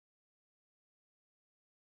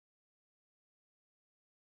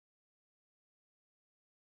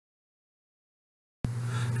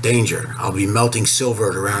Danger: I'll be melting silver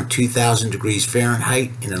at around 2000 degrees Fahrenheit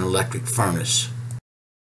in an electric furnace.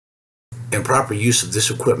 Improper use of this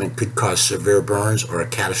equipment could cause severe burns or a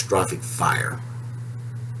catastrophic fire.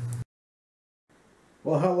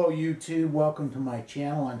 Well, hello YouTube, welcome to my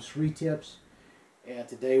channel. I'm Tips, and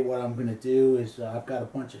today what I'm going to do is I've got a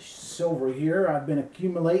bunch of silver here I've been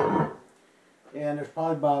accumulating, and there's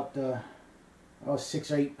probably about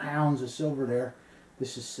 6 or 8 pounds of silver there.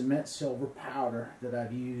 This is cement silver powder that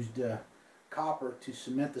I've used copper to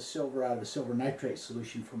cement the silver out of the silver nitrate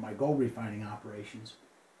solution for my gold refining operations.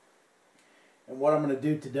 And what I'm going to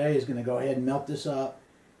do today is going to go ahead and melt this up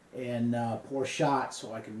and pour shots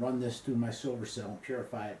so I can run this through my silver cell and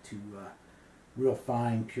purify it to real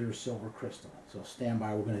fine pure silver crystal. So stand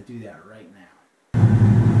by, we're going to do that right now.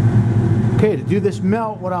 Okay, to do this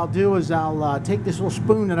melt, what I'll do is I'll take this little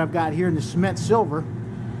spoon that I've got here in the cement silver,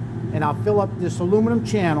 and I'll fill up this aluminum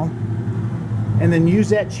channel and then use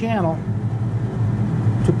that channel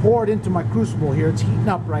to pour it into my crucible here. It's heating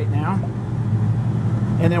up right now.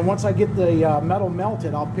 And then once I get the metal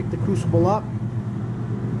melted, I'll pick the crucible up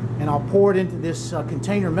and I'll pour it into this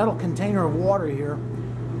metal container of water here.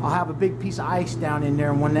 I'll have a big piece of ice down in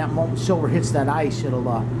there, and when that molten silver hits that ice,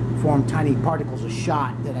 it'll form tiny particles of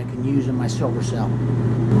shot that I can use in my silver cell.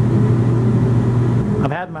 I've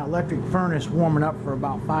had my electric furnace warming up for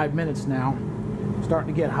about 5 minutes now. It's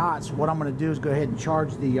starting to get hot, so what I'm going to do is go ahead and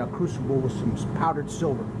charge the crucible with some powdered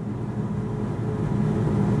silver.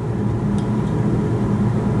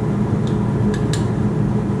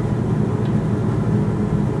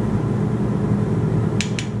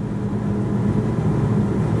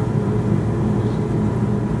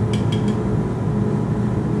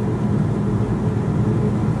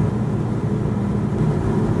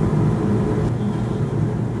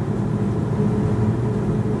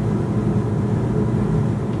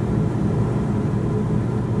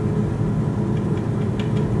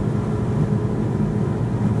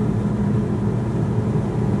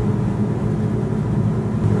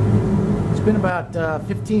 It's been about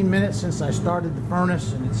 15 minutes since I started the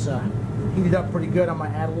furnace, and it's heated up pretty good. I'm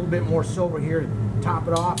going to add a little bit more silver here to top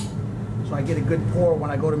it off so I get a good pour when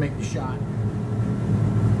I go to make the shot.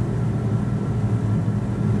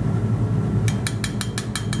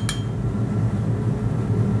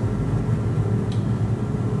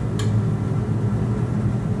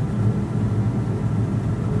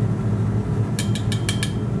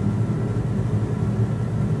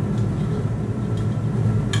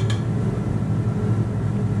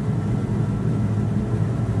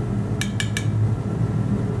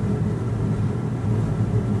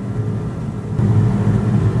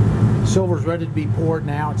 Silver's ready to be poured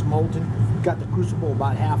now. It's molten. Got the crucible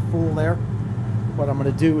about half full there. What I'm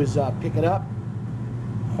going to do is pick it up,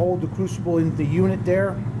 hold the crucible into the unit there,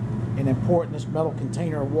 and then pour it in this metal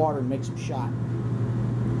container of water and make some shot.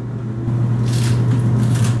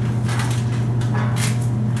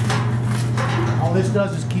 All this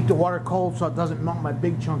does is keep the water cold so it doesn't melt my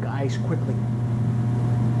big chunk of ice quickly.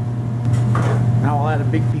 Now I'll add a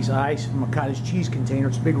big piece of ice from a cottage cheese container.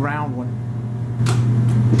 It's a big round one.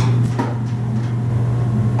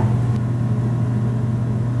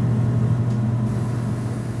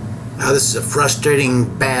 Now this is a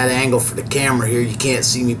frustrating bad angle for the camera here. You can't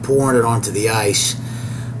see me pouring it onto the ice,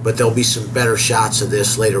 but there'll be some better shots of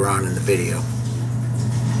this later on in the video.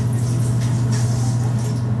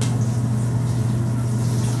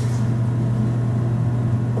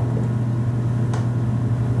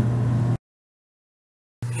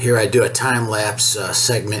 Here I do a time-lapse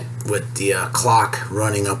segment with the clock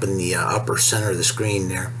running up in the upper center of the screen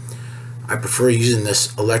there. I prefer using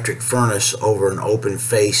this electric furnace over an open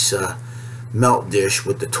face melt dish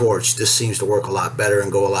with the torch. This seems to work a lot better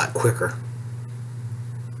and go a lot quicker.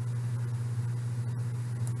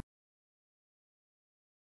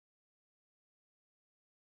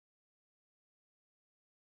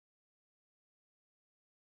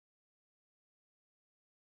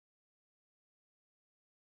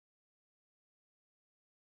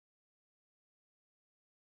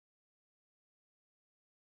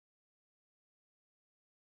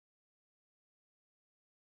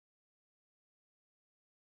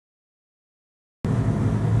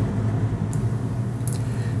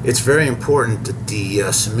 It's very important that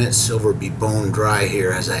the cement silver be bone dry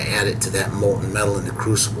here as I add it to that molten metal in the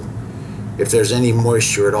crucible. If there's any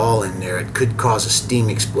moisture at all in there, it could cause a steam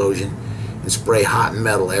explosion and spray hot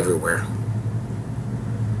metal everywhere.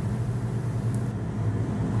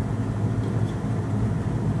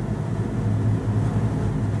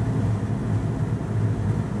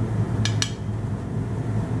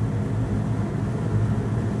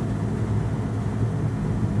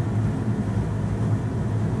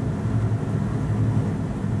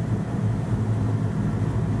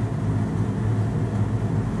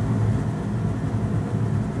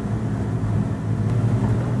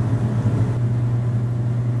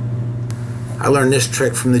 learned this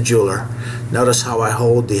trick from the jeweler. Notice how I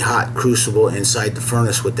hold the hot crucible inside the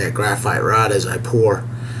furnace with that graphite rod as I pour.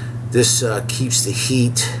 This keeps the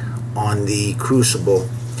heat on the crucible.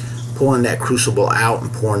 Pulling that crucible out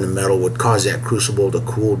and pouring the metal would cause that crucible to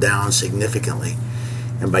cool down significantly.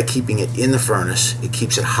 And by keeping it in the furnace, it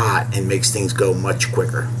keeps it hot and makes things go much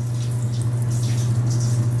quicker.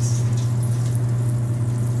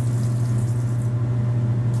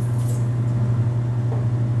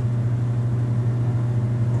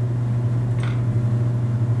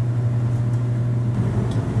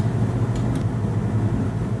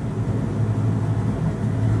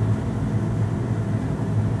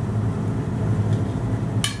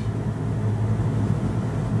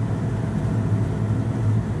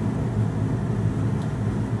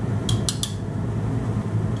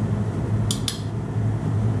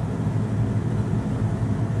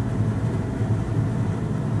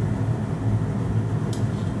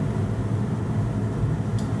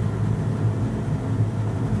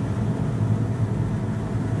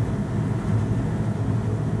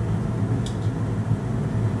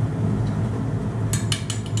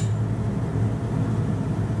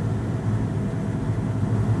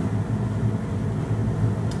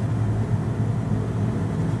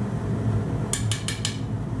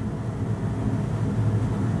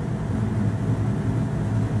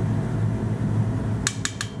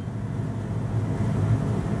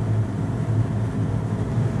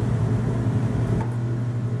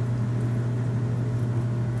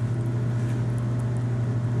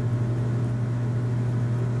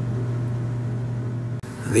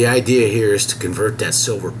 The idea here is to convert that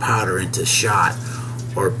silver powder into shot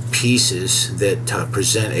or pieces that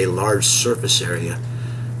present a large surface area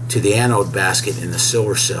to the anode basket in the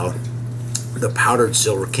silver cell. The powdered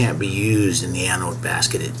silver can't be used in the anode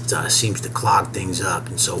basket. It seems to clog things up,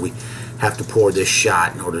 and so we have to pour this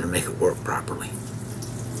shot in order to make it work properly.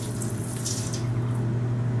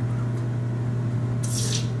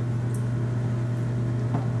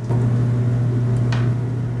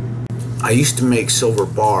 I used to make silver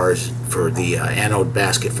bars for the anode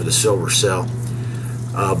basket for the silver cell,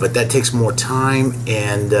 but that takes more time,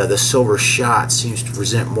 and the silver shot seems to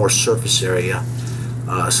present more surface area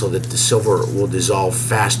so that the silver will dissolve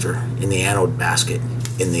faster in the anode basket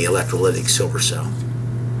in the electrolytic silver cell.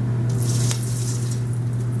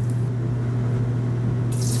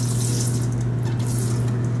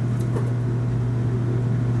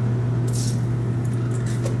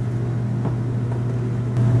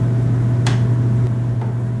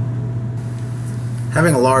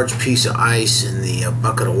 Having a large piece of ice in the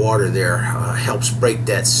bucket of water there helps break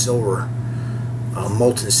that silver,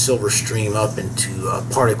 molten silver stream up into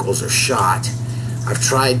particles or shot. I've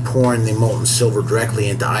tried pouring the molten silver directly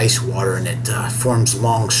into ice water, and it forms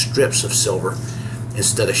long strips of silver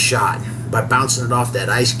instead of shot. By bouncing it off that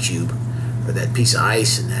ice cube or that piece of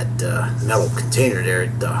ice in that metal container there,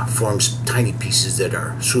 it forms tiny pieces that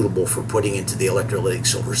are suitable for putting into the electrolytic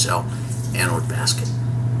silver cell anode basket.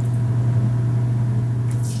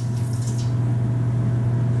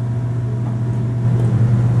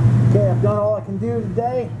 Okay, I've done all I can do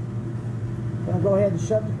today. I'm going to go ahead and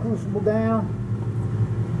shut the crucible down,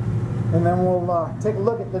 and then we'll take a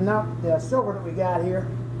look at the silver that we got here.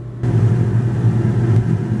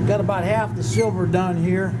 Got about half the silver done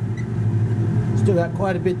here. Still got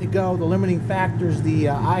quite a bit to go. The limiting factor is the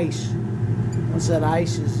ice. Once that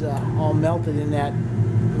ice is all melted in that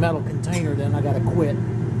metal container, then I got to quit,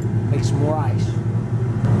 make some more ice.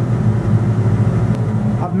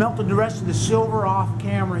 I've melted the rest of the silver off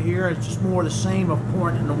camera here. It's just more the same of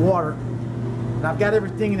pouring it in the water. And I've got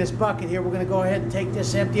everything in this bucket here. We're going to go ahead and take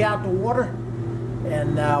this, empty out the water,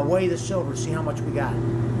 and weigh the silver, see how much we got.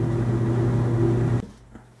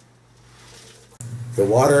 The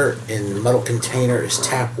water in the metal container is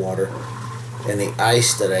tap water, and the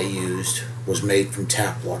ice that I used was made from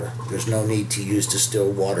tap water. There's no need to use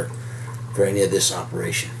distilled water for any of this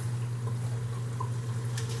operation.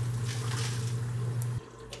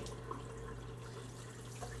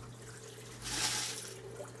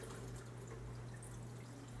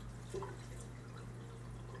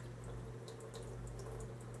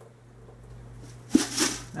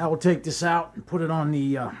 Now we'll take this out and put it on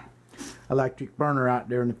the electric burner out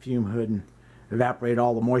there in the fume hood and evaporate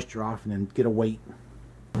all the moisture off, and then get a weight.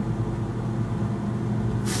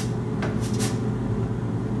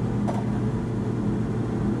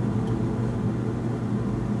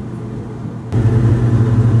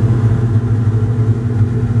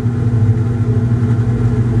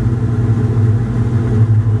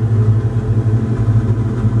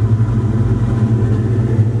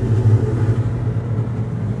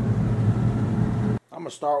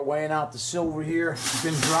 start weighing out the silver here. It's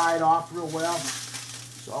been dried off real well.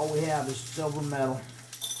 So all we have is silver metal.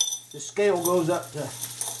 The scale goes up to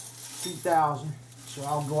 2,000. So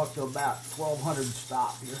I'll go up to about 1,200 and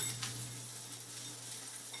stop here.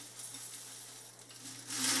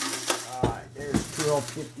 Alright, there's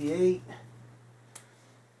 1258.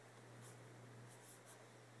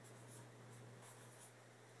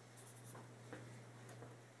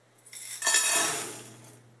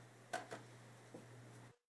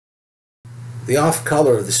 The off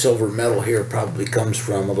color of the silver metal here probably comes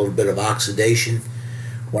from a little bit of oxidation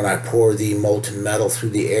when I pour the molten metal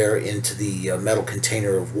through the air into the metal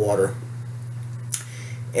container of water.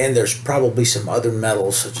 And there's probably some other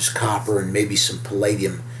metals such as copper and maybe some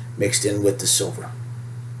palladium mixed in with the silver.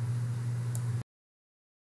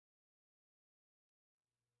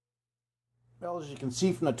 Well, as you can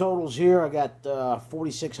see from the totals here, I got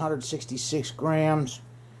 4,666 grams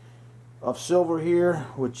of silver here,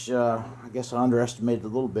 which I guess I underestimated a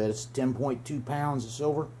little bit. It's 10.2 pounds of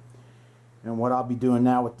silver. And what I'll be doing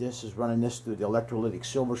now with this is running this through the electrolytic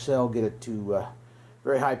silver cell, get it to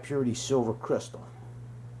very high purity silver crystal.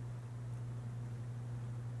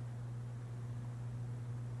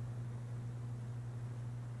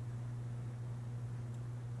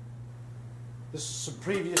 This is some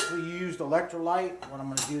previously used electrolyte. What I'm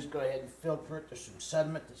going to do is go ahead and filter it. There's some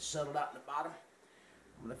sediment that's settled out in the bottom.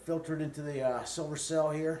 I'm going to filter it into the silver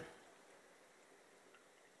cell here.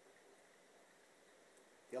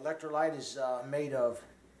 The electrolyte is made of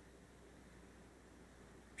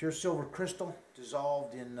pure silver crystal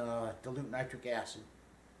dissolved in dilute nitric acid.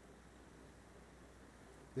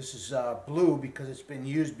 This is blue because it's been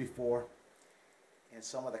used before, and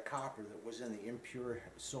some of the copper that was in the impure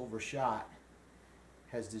silver shot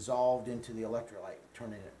has dissolved into the electrolyte,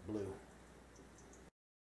 turning it blue.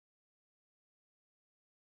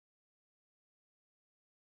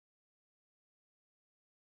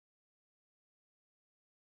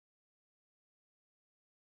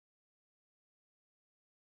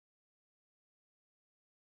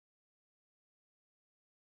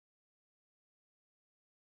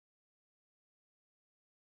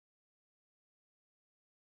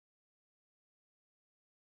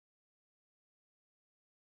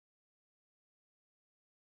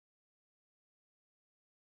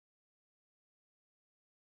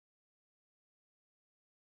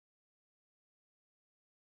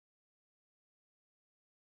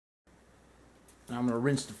 Now I'm going to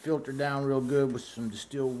rinse the filter down real good with some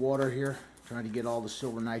distilled water here. Trying to get all the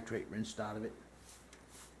silver nitrate rinsed out of it.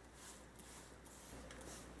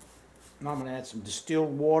 Now I'm going to add some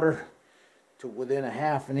distilled water to within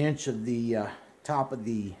 1/2 inch of the top of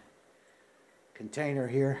the container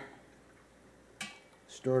here.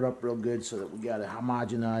 Stir it up real good so that we got a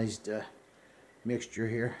homogenized mixture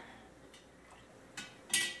here.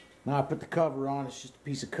 Now I put the cover on. It's just a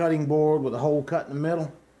piece of cutting board with a hole cut in the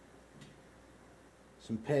middle.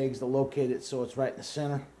 Some pegs to locate it so it's right in the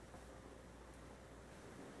center.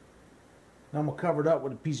 Now I'm going to cover it up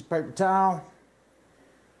with a piece of paper towel.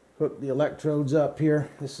 Hook the electrodes up here.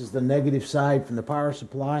 This is the negative side from the power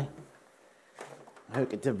supply. I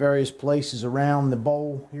hook it to various places around the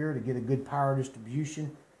bowl here to get a good power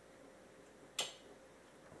distribution.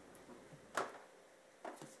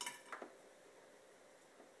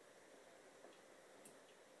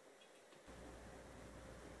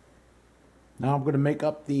 Now I'm going to make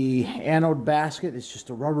up the anode basket. It's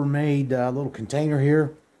just a Rubbermaid little container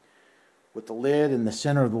here with the lid and the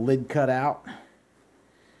center of the lid cut out.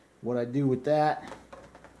 What I do with that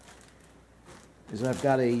is I've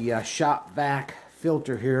got a shop vac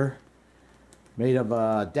filter here made of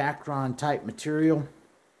a Dacron type material.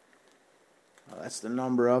 That's the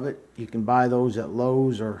number of it. You can buy those at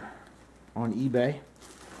Lowe's or on eBay.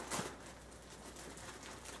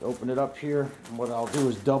 Open it up here, and what I'll do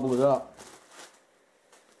is double it up.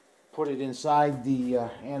 Put it inside the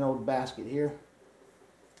anode basket here.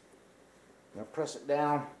 Now press it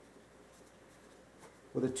down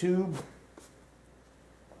with a tube.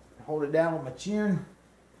 Hold it down with my chin.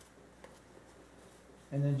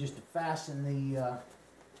 And then just to fasten the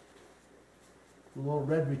little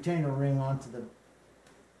red retainer ring onto the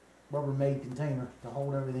Rubbermaid container to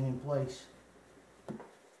hold everything in place.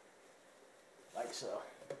 Like so.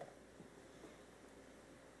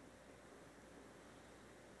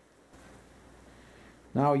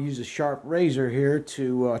 Now I'll use a sharp razor here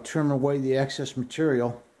to trim away the excess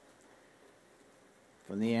material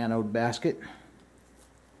from the anode basket.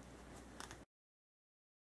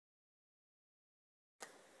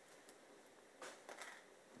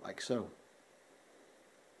 Like so.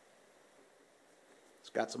 It's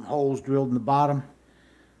got some holes drilled in the bottom.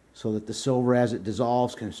 so that the silver, as it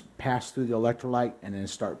dissolves, can pass through the electrolyte and then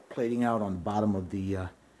start plating out on the bottom of the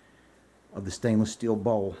stainless steel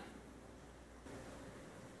bowl.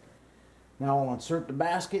 Now I'll insert the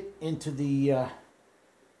basket into the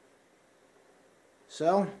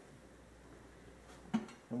cell,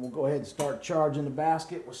 and we'll go ahead and start charging the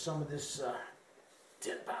basket with some of this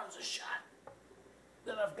 10 pounds of shot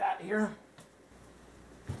that I've got here.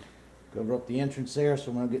 Cover up the entrance there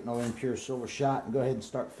so we don't get no impure silver shot, and go ahead and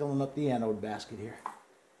start filling up the anode basket here.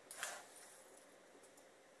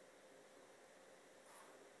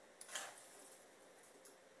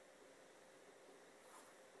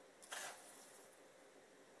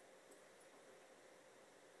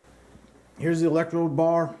 Here's the electrode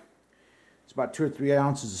bar. It's about 2 or 3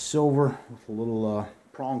 ounces of silver with a little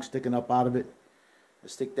prong sticking up out of it. I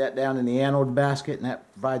stick that down in the anode basket, and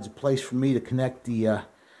that provides a place for me to connect the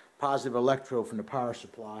positive electrode from the power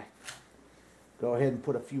supply. Go ahead and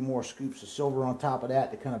put a few more scoops of silver on top of that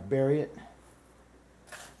to kind of bury it.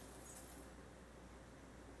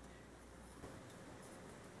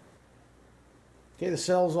 Okay, the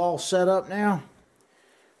cell's all set up now.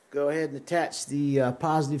 Go ahead and attach the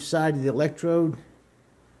positive side of the electrode,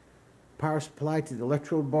 power supply to the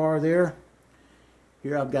electrode bar there.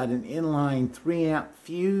 Here I've got an inline 3 amp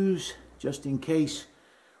fuse, just in case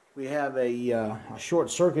we have a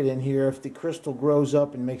short circuit in here. If the crystal grows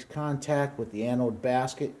up and makes contact with the anode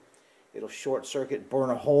basket, it'll short circuit, burn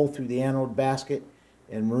a hole through the anode basket,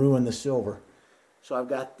 and ruin the silver. So I've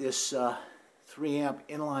got this 3 amp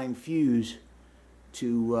inline fuse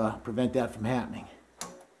to prevent that from happening.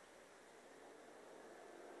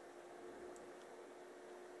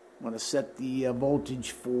 I'm going to set the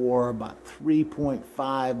voltage for about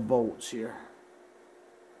 3.5 volts here.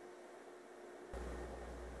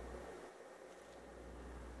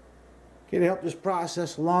 Okay, to help this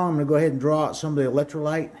process along, I'm going to go ahead and draw out some of the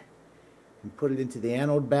electrolyte and put it into the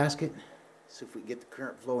anode basket. See if we can get the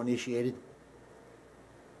current flow initiated.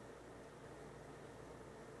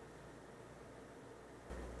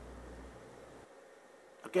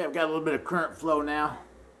 Okay, I've got a little bit of current flow now.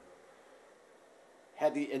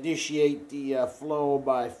 Had to initiate the flow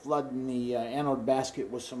by flooding the anode basket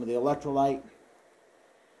with some of the electrolyte,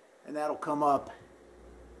 and that'll come up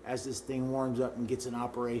as this thing warms up and gets in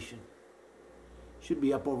operation. Should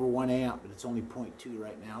be up over 1 amp, but it's only 0.2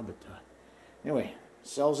 right now. But anyway,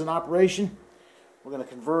 cell's in operation. We're going to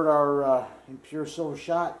convert our impure silver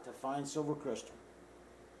shot to fine silver crystal.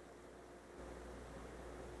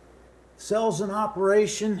 Cell's in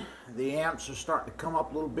operation. The amps are starting to come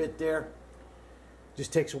up a little bit there.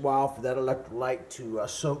 Just takes a while for that electrolyte to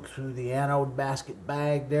soak through the anode basket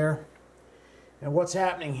bag there. And what's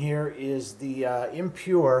happening here is the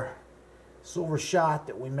impure silver shot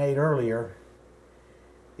that we made earlier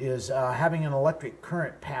is having an electric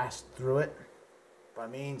current pass through it by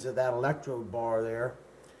means of that electrode bar there.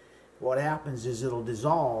 What happens is it'll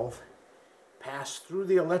dissolve, pass through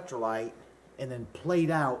the electrolyte, and then plate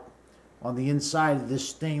out on the inside of this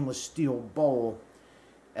stainless steel bowl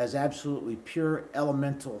as absolutely pure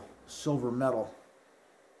elemental silver metal.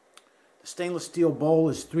 The stainless steel bowl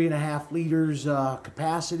is 3.5 liters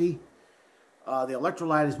capacity. The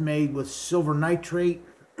electrolyte is made with silver nitrate.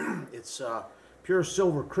 It's pure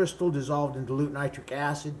silver crystal dissolved in dilute nitric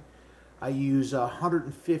acid. I use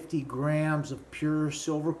 150 grams of pure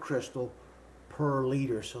silver crystal per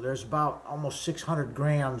liter. So there's about almost 600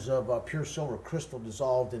 grams of pure silver crystal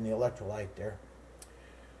dissolved in the electrolyte there.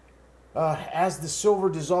 As the silver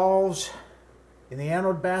dissolves in the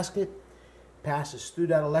anode basket, passes through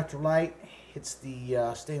that electrolyte, hits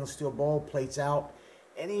the stainless steel bowl, plates out.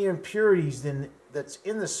 Any impurities that's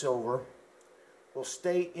in the silver will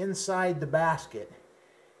stay inside the basket,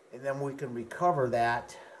 and then we can recover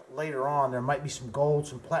that later on. There might be some gold,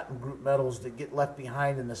 some platinum group metals that get left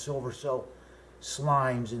behind in the silver cell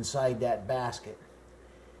slimes inside that basket.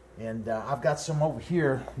 And I've got some over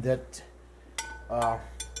here that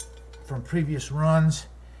from previous runs,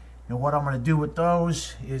 and what I'm going to do with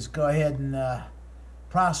those is go ahead and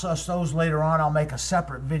process those later on. I'll make a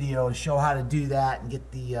separate video to show how to do that and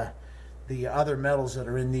get the other metals that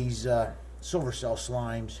are in these silver cell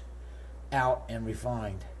slimes out and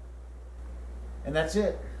refined. And that's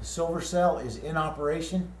it. The silver cell is in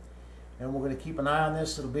operation, and we're going to keep an eye on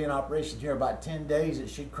this. It'll be in operation here about 10 days. It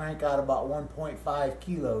should crank out about 1.5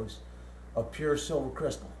 kilos of pure silver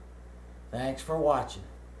crystal. Thanks for watching.